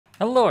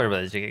Hello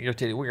everybody,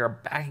 today we are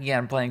back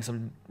again playing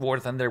some War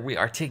Thunder. We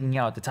are taking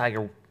out the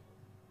Tiger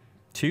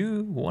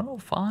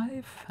 105,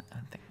 I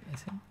think,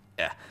 is it?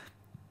 Yeah.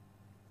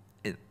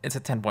 It's a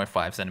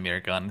 10.5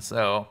 centimeter gun,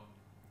 so,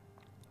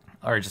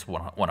 or just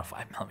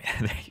 105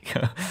 millimeter, there you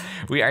go.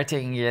 We are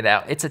taking it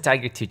out. It's a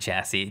Tiger 2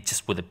 chassis,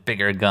 just with a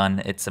bigger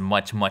gun. It's a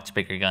much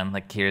bigger gun.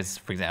 Like here's,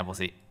 for example,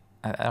 see,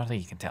 I don't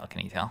think you can tell,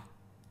 can you tell?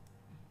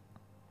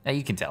 Yeah,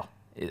 you can tell.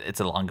 It's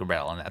a longer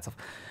barrel and that stuff.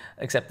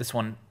 Except this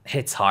one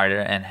hits harder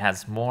and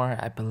has more,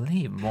 I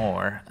believe,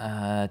 more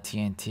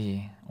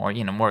TNT, or,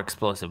 you know, more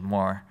explosive,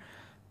 more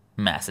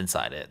mass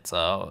inside it.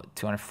 So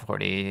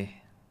 240,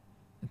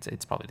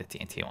 it's probably the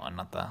TNT one,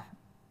 not the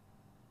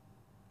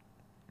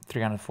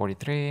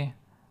 343.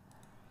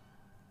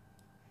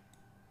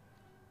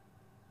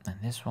 And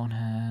this one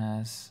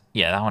has,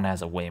 yeah, that one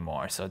has a way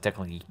more. So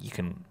technically you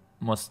can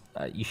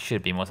you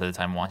should be most of the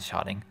time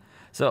one-shotting.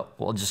 So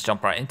we'll just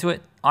jump right into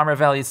it. Armor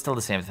value is still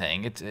the same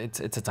thing. It's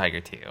a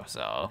Tiger 2,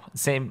 so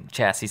same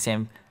chassis,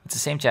 it's the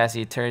same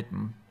chassis, turret,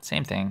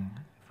 same thing.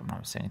 If I'm not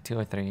mistaken, 2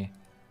 or 3.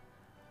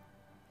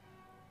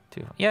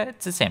 2. Yeah,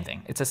 it's the same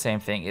thing. It's the same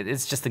thing.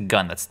 It's just a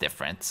gun that's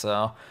different.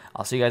 So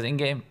I'll see you guys in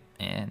game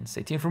and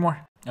stay tuned for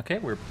more. Okay,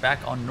 we're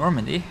back on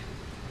Normandy.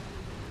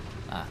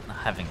 Not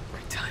having a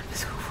great time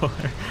so far.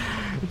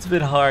 It's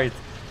been hard.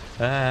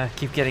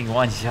 Keep getting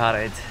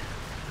one-shotted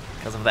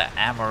because of that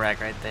ammo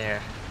rack right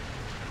there.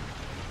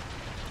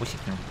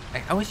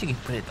 I wish you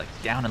could put it like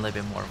down a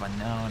little bit more, but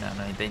no,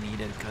 they need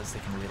it because they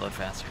can reload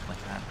faster like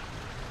that.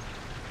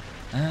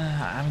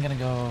 I'm gonna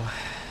go.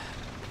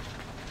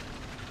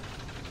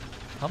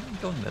 Probably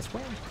going this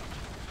way.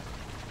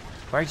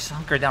 Or just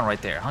hunker down right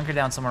there. Hunker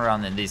down somewhere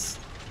around in this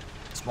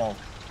small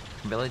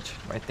village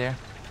right there.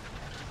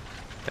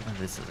 Definitely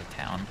this is a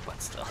town,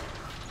 but still.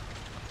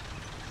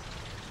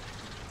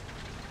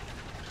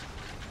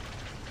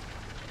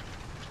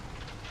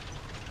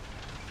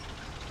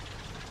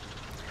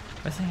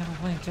 Best thing ever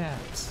playing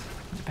jabs.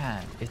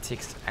 Japan, it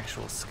takes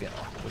actual skill,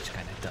 which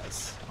kind of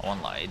does. I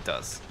won't lie, it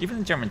does. Even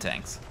the German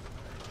tanks,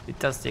 it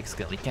does take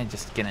skill. You can't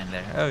just get in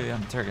there. Oh yeah,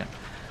 I'm Turgan.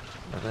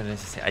 What did I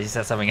just say? I just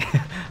said something.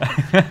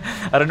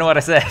 I don't know what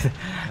I said.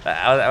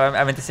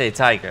 I meant to say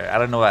tiger. I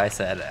don't know what I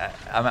said.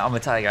 I'm a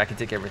tiger. I can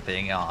take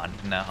everything on.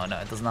 No,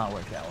 it does not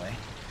work that way.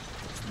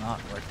 It does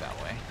not work that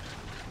way.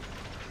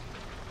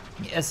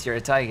 Yes, you're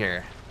a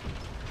tiger.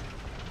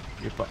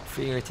 You brought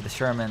fear to the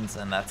Shermans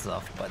and that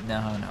stuff, but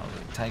no,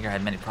 Tiger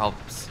had many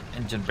problems.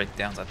 Engine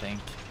breakdowns, I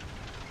think.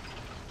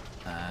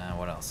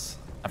 What else?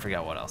 I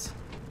forgot what else.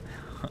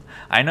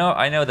 I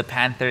know the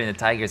Panther and the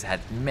Tigers had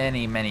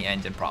many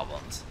engine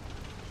problems.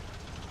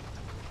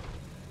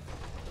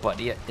 But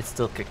yeah, it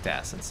still kicked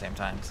ass at the same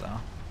time, so.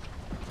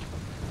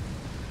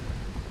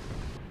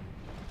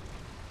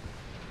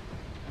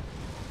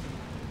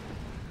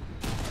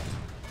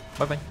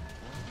 Bye-bye.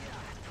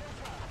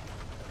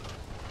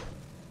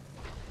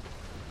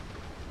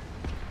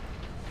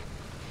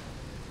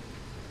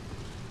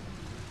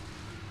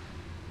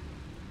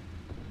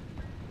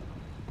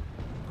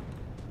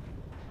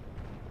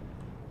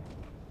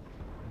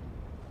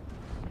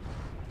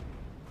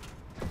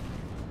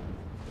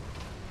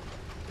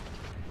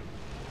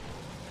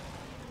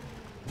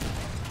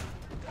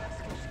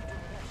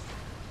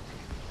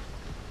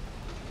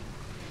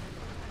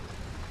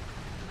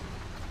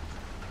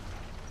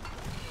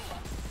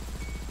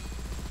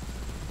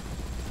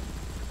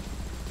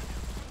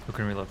 Who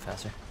can reload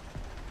faster?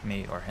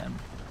 Me or him?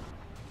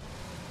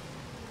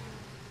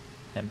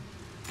 Him.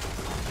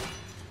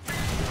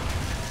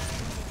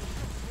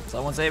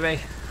 Someone save me!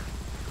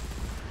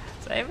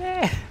 Save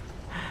me!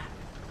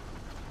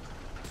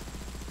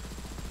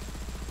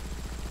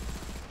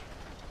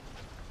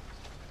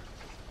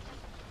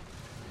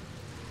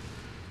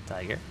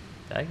 Tiger.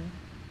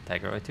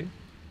 Tiger 02. Can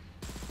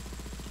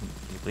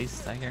you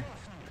please, Tiger?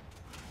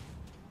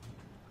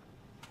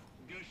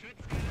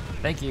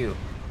 Thank you.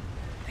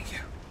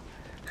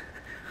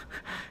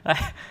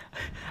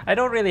 I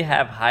don't really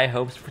have high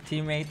hopes for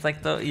teammates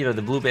like the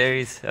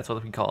blueberries. That's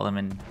what we call them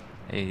in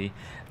AD.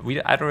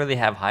 I don't really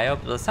have high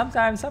hopes, but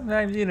sometimes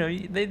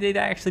they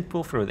actually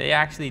pull through. They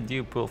actually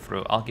do pull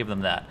through. I'll give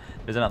them that.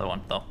 There's another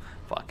one though.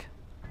 Fuck.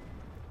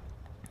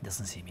 He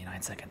doesn't see me.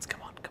 9 seconds.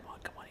 Come on.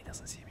 He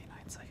doesn't see me.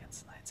 9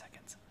 seconds. 9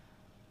 seconds.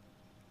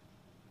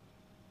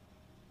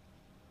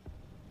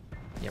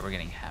 Yeah, we're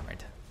getting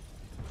hammered.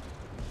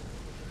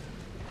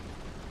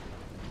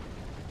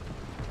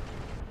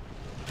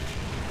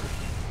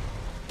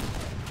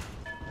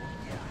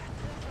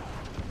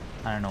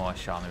 I don't know what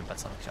shot me, but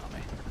something shot me.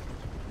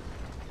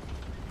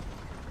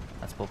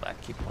 Let's pull back.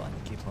 Keep pulling.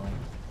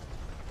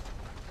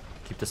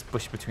 Keep this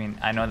bush between.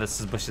 I know this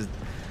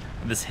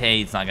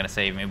hay's not gonna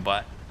save me,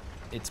 but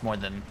it's more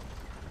than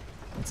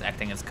it's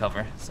acting as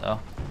cover. So.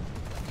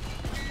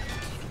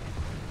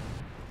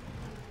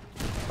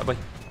 Bye.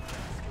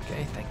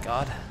 Okay, thank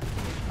God.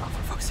 Oh,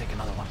 for fuck's sake,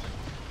 another one.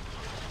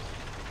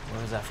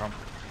 Where was that from?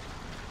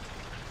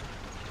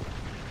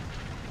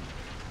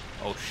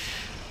 Oh,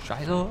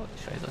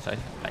 Scheiße.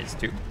 Nice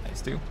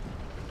two.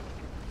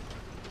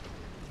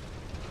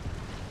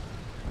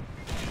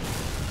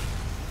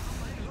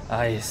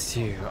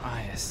 IS-2,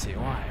 IS-2,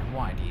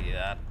 why do you do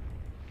that?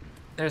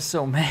 There's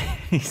so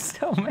many,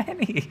 so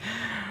many.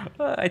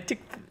 I took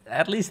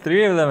at least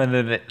 3 of them and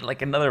then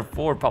like another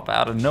 4 pop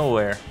out of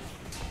nowhere.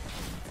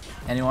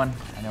 Anyone?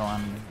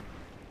 Anyone?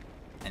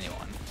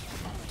 Anyone?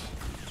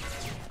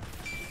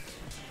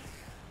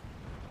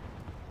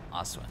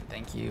 Oswin,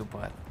 thank you,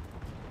 but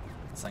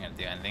it's not gonna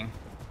do anything.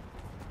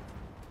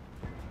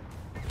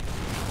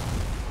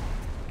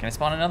 Can I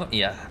spawn another?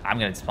 Yeah, I'm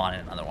gonna spawn in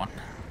another one.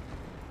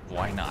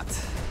 Why not?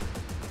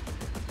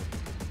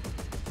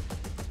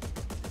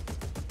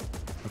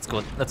 Let's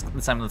go.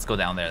 This time let's go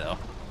down there though.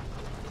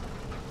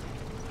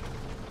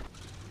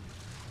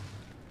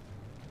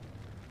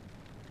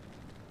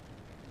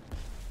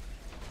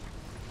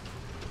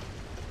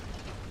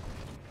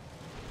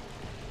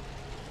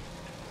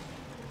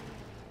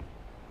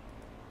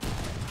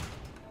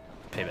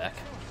 Payback.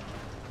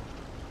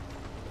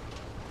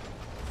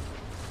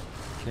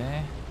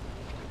 Okay.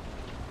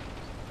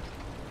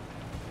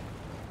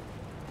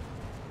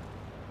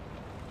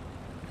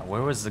 Now,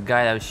 where was the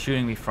guy that was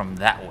shooting me from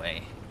that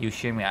way? He was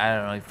shooting me. I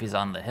don't know if he's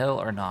on the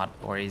hill or not,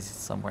 or he's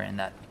somewhere in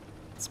that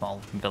small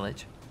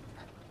village.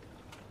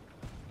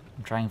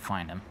 I'm trying to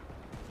find him.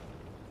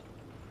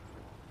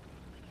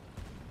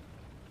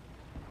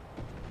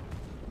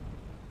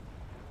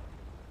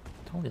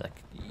 Totally, like,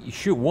 you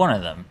shoot one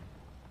of them,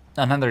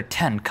 another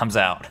 10 comes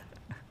out.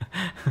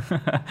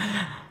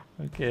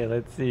 Okay,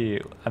 let's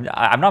see.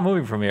 I'm not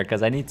moving from here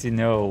because I need to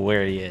know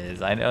where he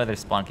is. I know there's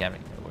spawn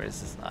camping. Where is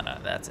this? Oh no,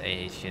 that's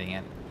AA shooting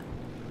at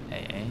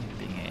AA,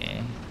 being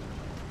AA,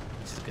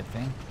 which is a good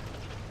thing.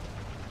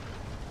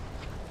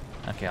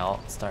 Okay,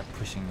 I'll start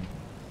pushing,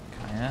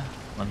 kinda.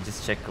 Let me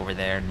just check over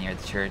there near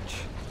the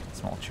church,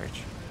 small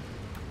church.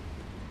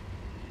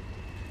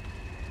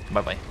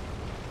 Bye bye.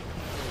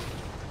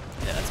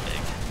 Yeah, that's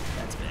big.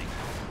 That's big.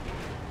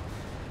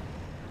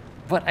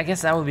 But I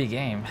guess that would be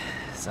game,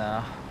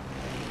 so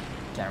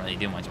can't really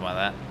do much about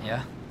that.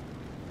 Yeah.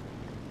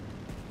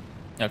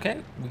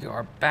 Okay, we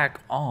are back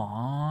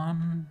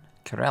on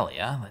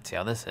Karelia. Let's see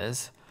how this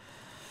is.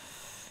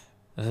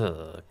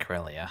 Ugh,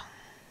 Karelia.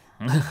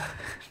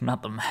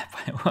 Not the map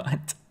I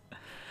want.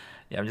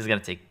 Yeah, I'm just gonna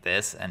take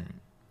this and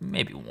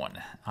maybe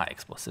one high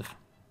explosive.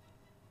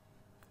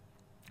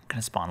 I'm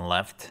gonna spawn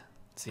left.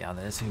 See how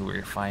this is, who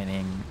we're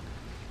fighting.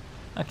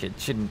 Okay, it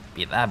shouldn't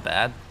be that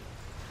bad.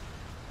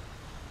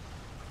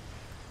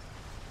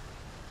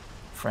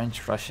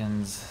 French,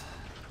 Russians,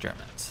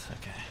 Germans.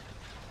 Okay.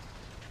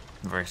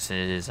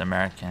 Versus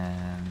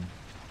American,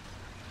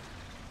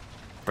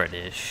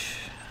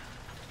 British,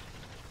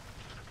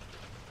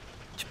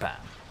 Japan.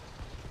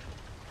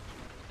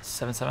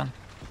 7-7?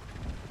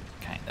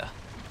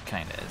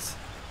 Kinda is.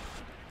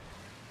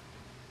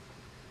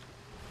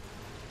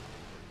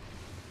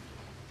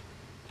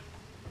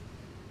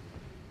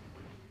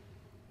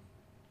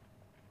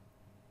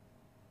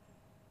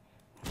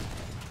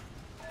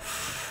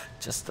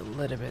 Just a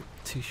little bit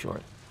too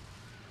short.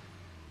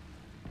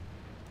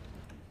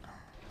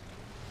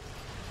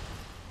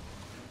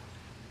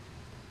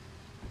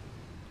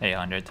 Hey,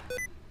 100.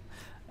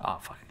 Oh,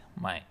 fuck.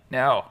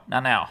 No,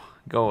 not now.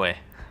 Go away.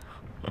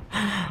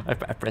 I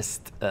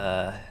pressed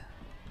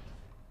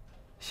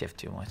shift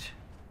too much.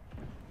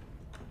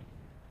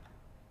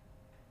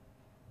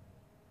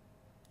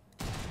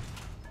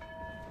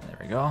 There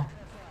we go.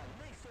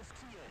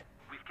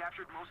 We've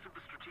captured most of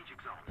the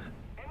strategic zones.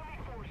 Enemy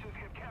forces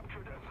have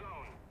captured a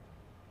zone.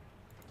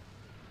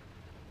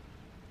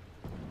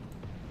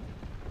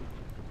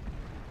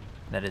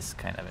 That is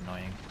kind of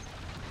annoying.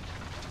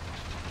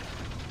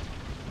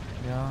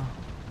 There we go.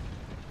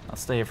 I'll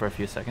stay here for a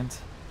few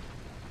seconds.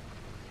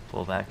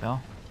 Pull back though.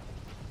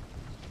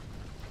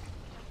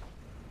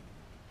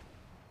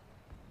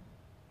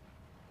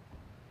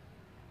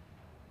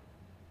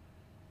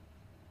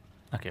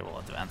 Okay, we'll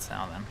advance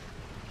now then.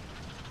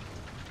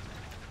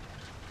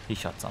 He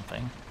shot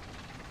something.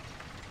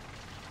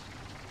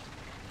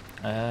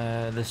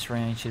 This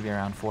range should be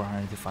around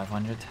 400 to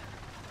 500.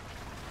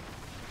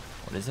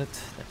 What is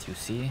it that you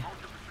see? Most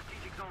of the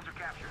strategic zones are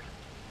captured.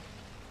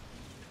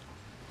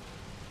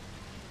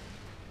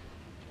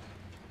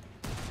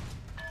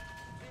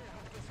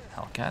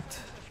 Hellcat.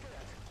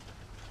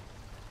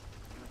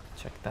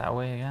 Check that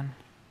way again.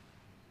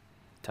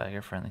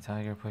 Tiger, friendly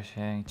tiger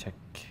pushing. Check.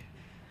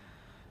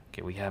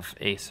 Okay, we have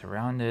A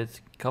surrounded,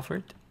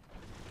 covered.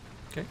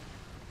 Okay.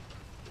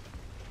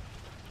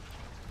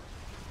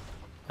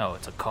 Oh,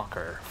 it's a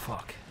conqueror.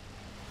 Fuck.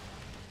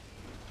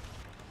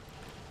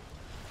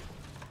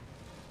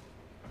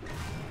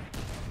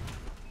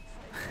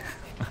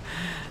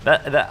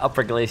 that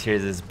upper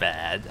glaciers is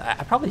bad.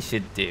 I probably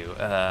should do.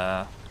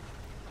 I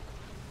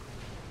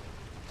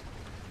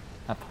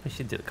probably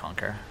should do the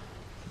conqueror,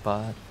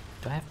 but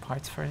do I have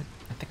parts for it?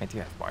 I think I do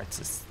have parts.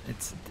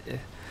 It's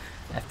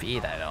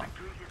FPE that I don't.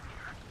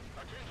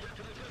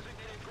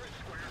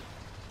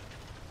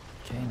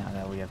 Okay, now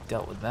that we have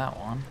dealt with that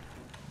one,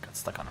 got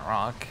stuck on a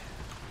rock.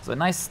 So a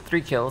nice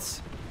 3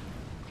 kills.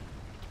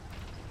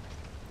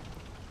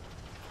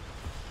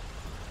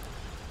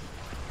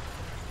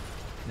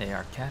 They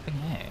are capping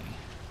A.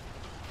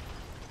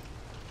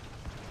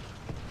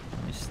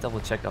 Let me just double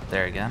check up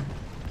there again.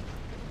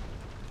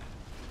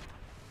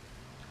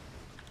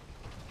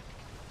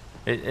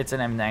 It's an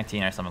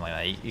M19 or something like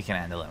that. You can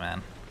handle it,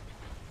 man.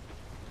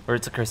 Or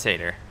it's a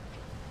Crusader.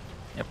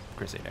 Yep,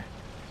 Crusader.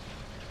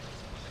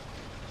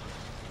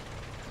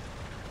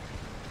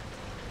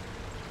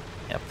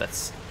 Yep,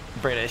 that's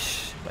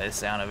British by the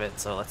sound of it,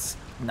 so let's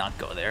not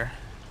go there.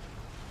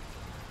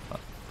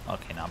 Oh,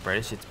 okay, not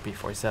British, it's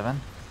B-47.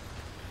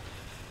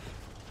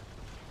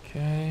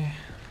 Okay.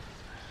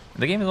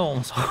 The game is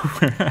almost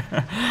over.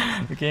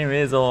 The game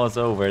is almost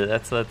over.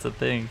 That's the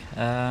thing.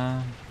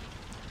 I'm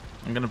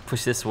gonna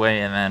push this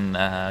way and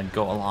then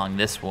go along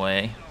this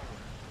way.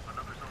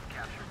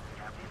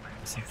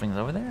 Something's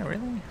over there,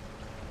 really?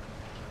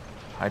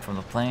 Hide from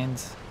the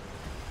planes.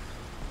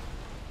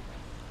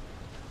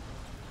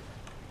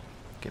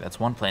 Okay, that's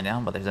one plane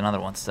down, but there's another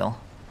one still.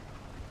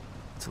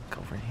 Let's look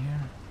over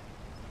here.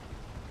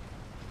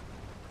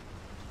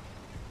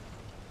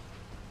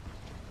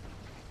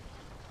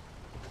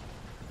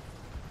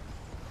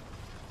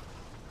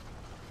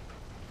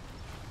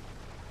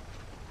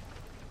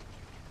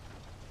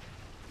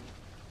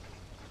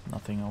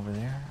 Nothing over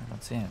there. I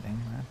don't see anything,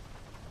 man.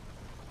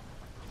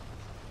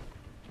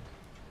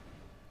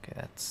 Okay,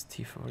 that's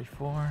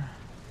T-44.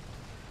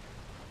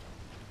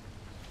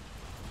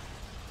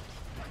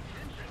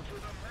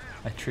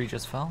 A tree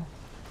just fell.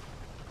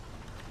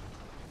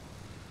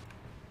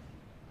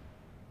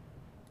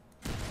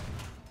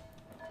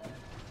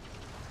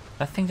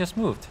 That thing just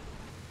moved.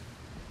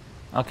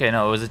 Okay,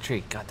 no, it was a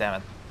tree. God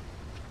damn it.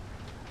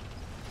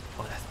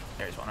 Oh,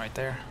 there's one right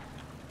there.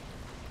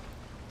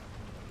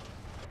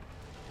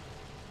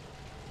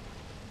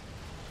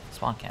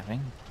 Spawn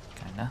camping,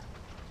 kinda.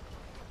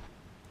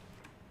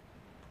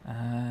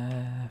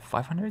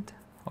 500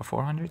 or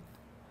 400?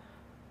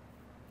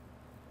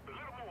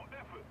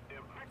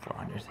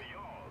 400.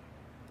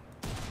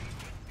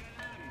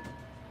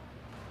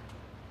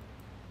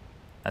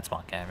 That's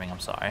spawn camping. I'm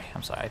sorry.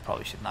 I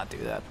probably should not do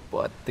that.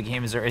 But the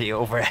game is already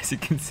over, as you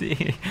can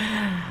see.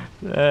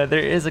 There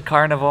is a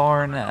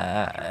carnivore.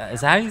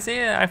 Is that how you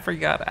say it? I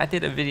forgot. I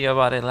did a video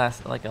about it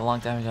like a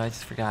long time ago. I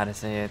just forgot how to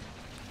say it.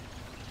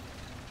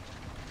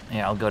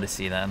 Yeah, I'll go to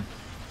C then.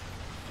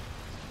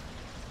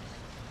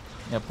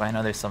 Yep, I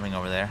know there's something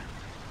over there.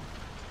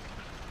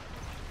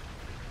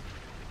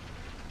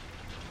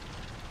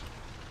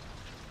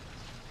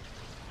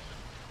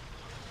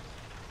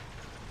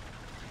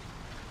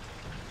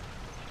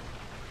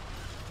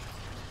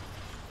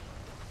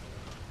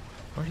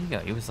 Where'd he go?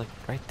 He was like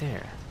right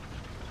there.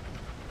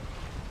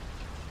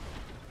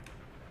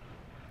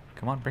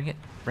 Come on, bring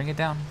it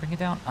down,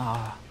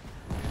 Ah.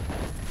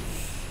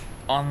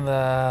 On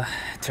the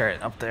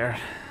turret up there.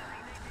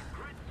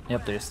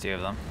 Yep, there's two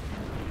of them.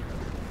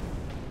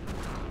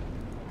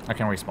 I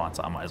can respawn,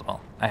 so I might as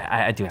well.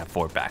 I do have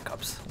 4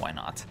 backups. Why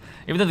not?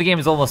 Even though the game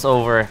is almost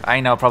over,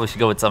 I know I probably should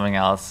go with something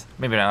else.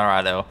 Maybe another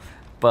auto.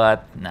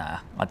 But, nah.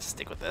 I'll just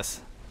stick with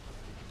this.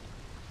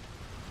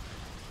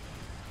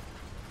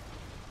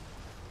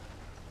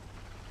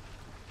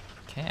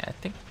 Okay, I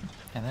think...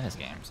 Yeah, that is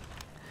games.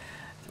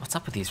 What's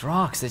up with these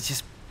rocks? It's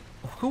just...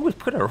 Who would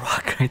put a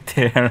rock right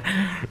there?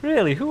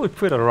 Really, who would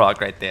put a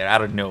rock right there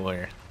out of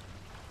nowhere?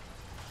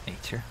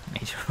 Nature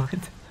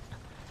would.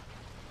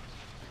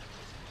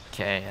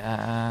 Okay,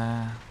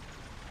 I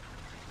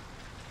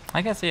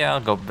guess, yeah,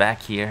 I'll go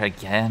back here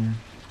again.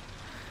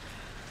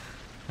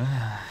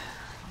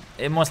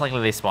 It most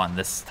likely they spawn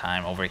this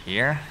time over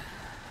here.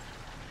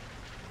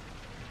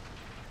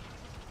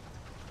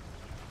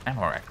 And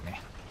wrecked me.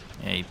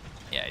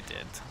 Yeah, I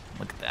did.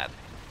 Look at that.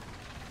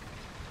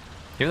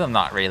 Even though I'm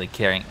not really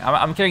carrying...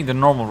 I'm carrying the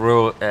normal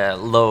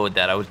load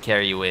that I would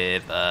carry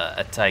with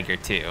a Tiger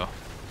 2.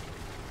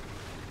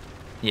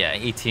 Yeah,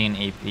 18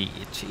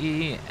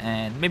 APHE,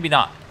 and maybe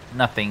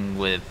nothing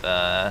with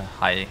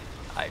high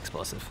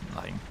explosive,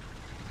 nothing.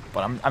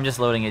 But I'm just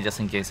loading it just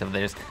in case if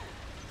there's...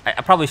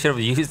 I probably should have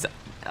used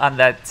on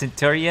that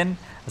Centurion.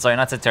 Sorry,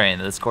 not Centurion,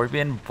 the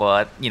Scorpion,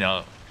 but, you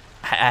know,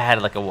 I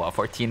had like a, what,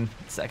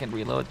 14-second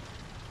reload?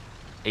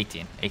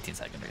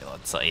 18-second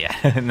reload, so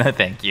yeah, no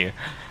thank you.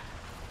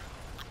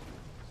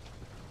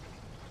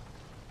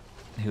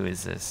 Who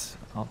is this?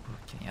 Oh,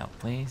 can you help,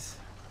 please?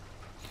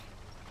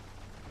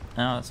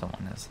 No,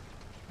 someone is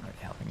already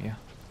helping you.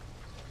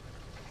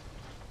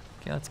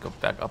 Okay, let's go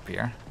back up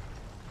here.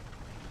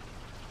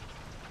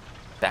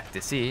 Back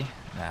to C,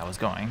 that I was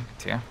going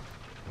to.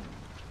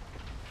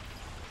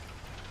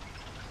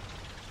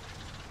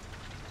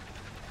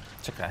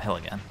 Check that hill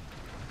again.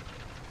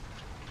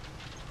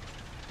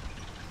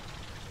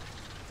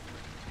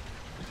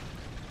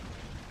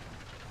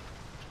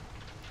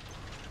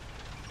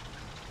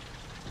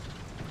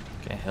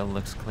 Okay, hill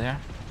looks clear.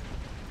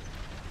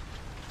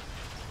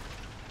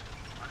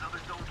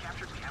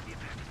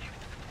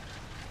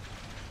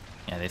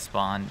 Yeah, they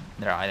spawn.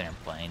 They're either in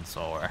planes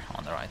or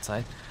on the right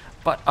side.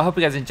 But I hope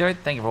you guys enjoyed.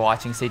 Thank you for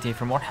watching. Stay tuned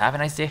for more. Have a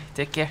nice day.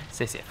 Take care.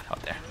 Stay safe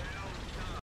out there.